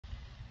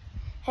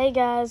Hey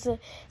guys,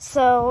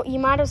 so you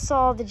might have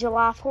saw the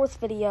July 4th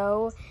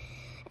video,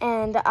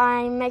 and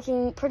I'm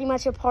making pretty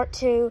much a part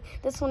 2.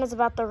 This one is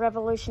about the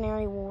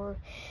Revolutionary War.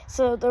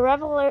 So the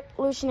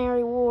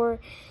Revolutionary War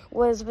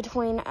was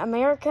between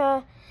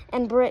America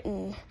and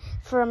Britain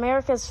for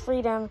America's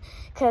freedom,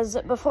 because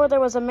before there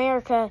was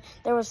America,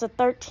 there was the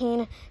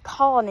 13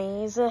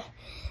 colonies,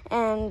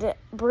 and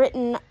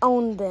Britain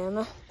owned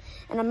them.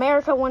 And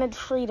America wanted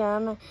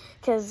freedom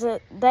because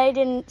they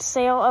didn't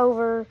sail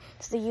over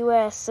to the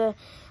U.S.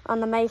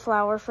 On the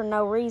Mayflower for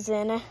no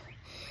reason.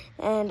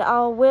 And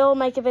I will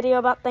make a video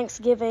about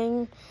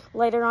Thanksgiving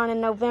later on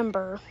in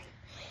November.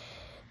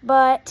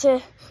 But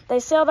they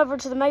sailed over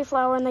to the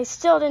Mayflower and they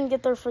still didn't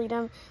get their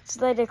freedom,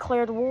 so they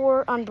declared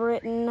war on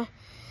Britain.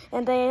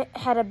 And they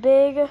had a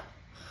big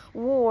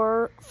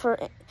war for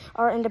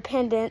our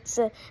independence,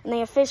 and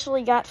they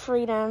officially got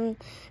freedom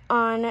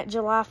on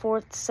July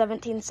 4th,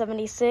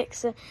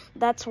 1776.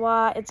 That's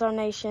why it's our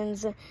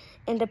nation's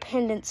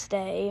Independence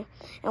Day,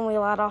 and we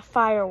light off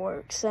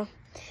fireworks.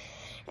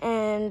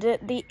 And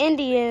the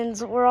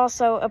Indians were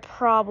also a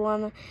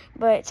problem,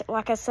 but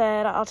like I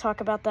said, I'll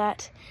talk about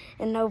that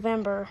in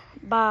November.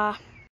 Bye.